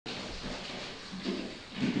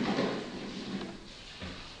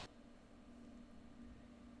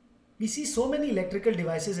We see so many electrical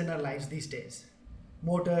devices in our lives these days.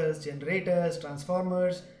 Motors, generators,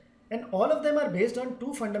 transformers, and all of them are based on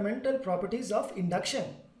two fundamental properties of induction.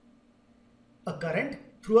 A current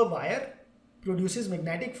through a wire produces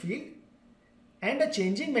magnetic field, and a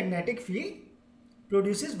changing magnetic field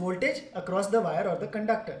produces voltage across the wire or the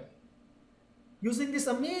conductor. Using this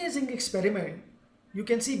amazing experiment, you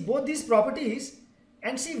can see both these properties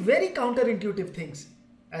and see very counterintuitive things,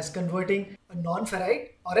 as converting a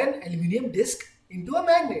non-ferrite or an aluminium disc into a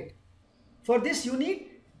magnet. For this you need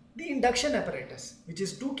the induction apparatus, which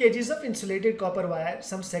is 2 kg of insulated copper wire,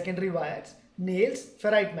 some secondary wires, nails,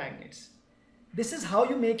 ferrite magnets. This is how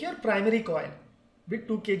you make your primary coil with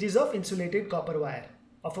 2 kg of insulated copper wire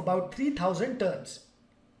of about 3000 turns.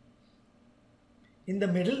 In the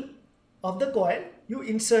middle of the coil, you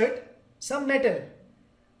insert some metal,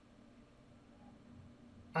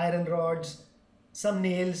 iron rods, some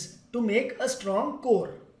nails to make a strong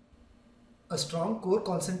core. A strong core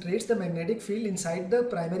concentrates the magnetic field inside the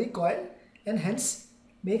primary coil and hence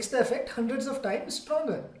makes the effect hundreds of times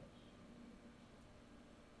stronger.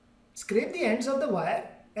 Scrape the ends of the wire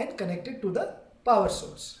and connect it to the power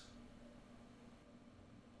source.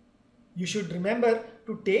 You should remember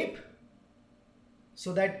to tape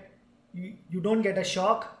so that you don't get a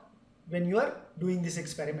shock when you are doing this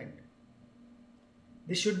experiment.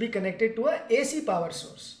 This should be connected to a AC power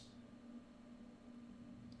source.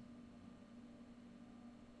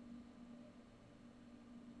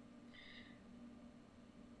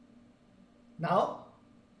 Now,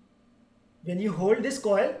 when you hold this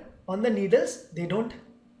coil on the needles, they don't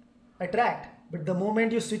attract. But the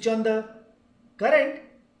moment you switch on the current,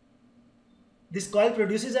 this coil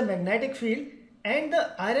produces a magnetic field and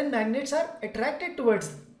the iron magnets are attracted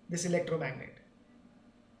towards this electromagnet.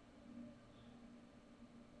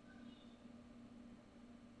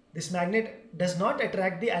 This magnet does not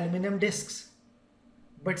attract the aluminum discs.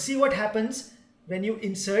 But see what happens when you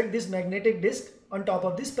insert this magnetic disc on top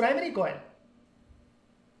of this primary coil.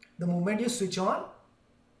 The moment you switch on,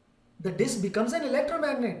 the disc becomes an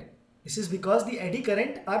electromagnet. This is because the eddy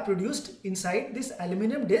current are produced inside this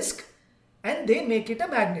aluminum disc and they make it a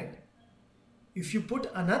magnet. If you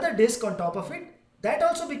put another disc on top of it, that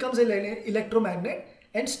also becomes an electromagnet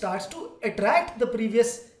and starts to attract the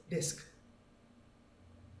previous disc.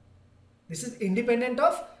 This is independent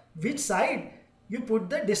of which side you put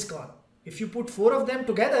the disc on. If you put 4 of them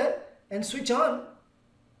together and switch on,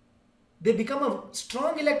 they become a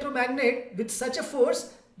strong electromagnet with such a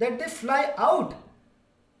force that they fly out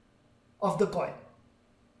of the coil.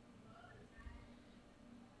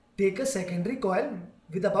 Take a secondary coil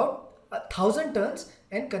with about 1000 turns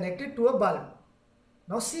and connect it to a bulb.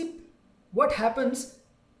 Now see what happens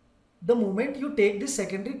the moment you take this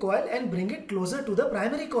secondary coil and bring it closer to the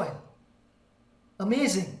primary coil.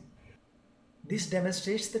 Amazing! This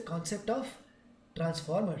demonstrates the concept of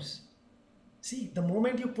transformers. See, the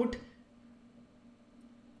moment you put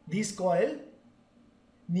this coil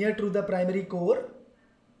near to the primary core,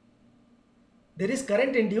 there is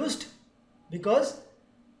current induced because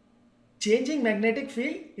changing magnetic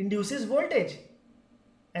field induces voltage,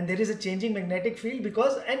 and there is a changing magnetic field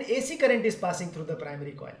because an AC current is passing through the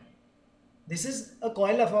primary coil. This is a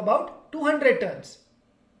coil of about 200 turns.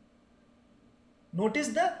 Notice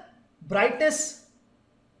the brightness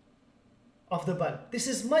of the bulb. This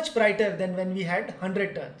is much brighter than when we had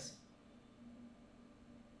 100 turns.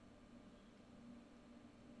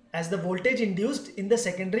 As the voltage induced in the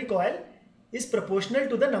secondary coil is proportional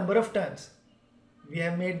to the number of turns. We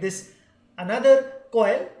have made this another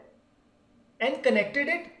coil and connected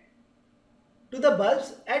it to the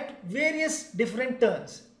bulbs at various different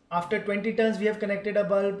turns. After 20 turns we have connected a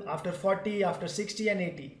bulb, after 40, after 60 and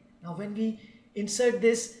 80. Now when we insert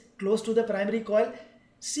this close to the primary coil,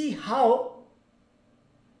 see how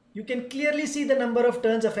you can clearly see the number of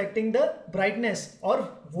turns affecting the brightness or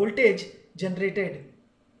voltage generated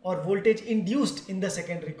or voltage induced in the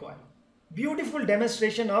secondary coil. Beautiful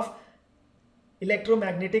demonstration of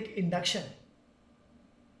electromagnetic induction.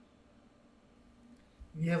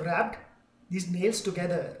 We have wrapped these nails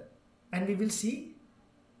together and we will see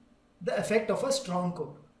the effect of a strong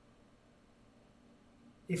core.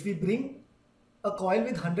 If we bring a coil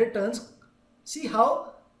with 100 turns, see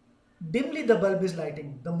how dimly the bulb is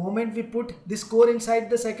lighting. The moment we put this core inside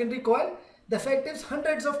the secondary coil, the effect is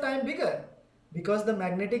hundreds of times bigger because the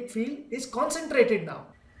magnetic field is concentrated now.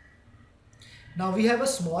 Now we have a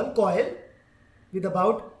small coil with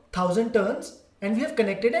about 1000 turns and we have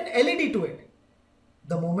connected an LED to it.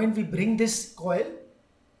 The moment we bring this coil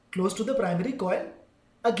close to the primary coil,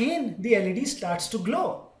 again the LED starts to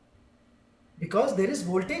glow because there is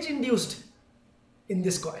voltage induced in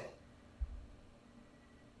this coil.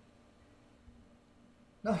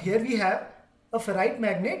 Now here we have a ferrite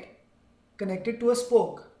magnet connected to a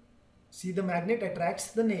spoke. See, the magnet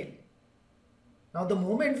attracts the nail. Now the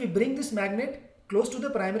moment we bring this magnet close to the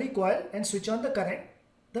primary coil and switch on the current,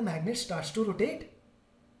 the magnet starts to rotate.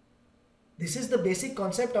 This is the basic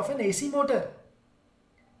concept of an AC motor,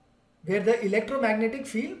 where the electromagnetic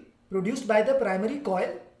field produced by the primary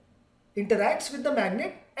coil interacts with the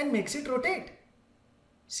magnet and makes it rotate.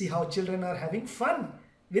 See how children are having fun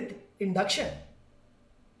with induction.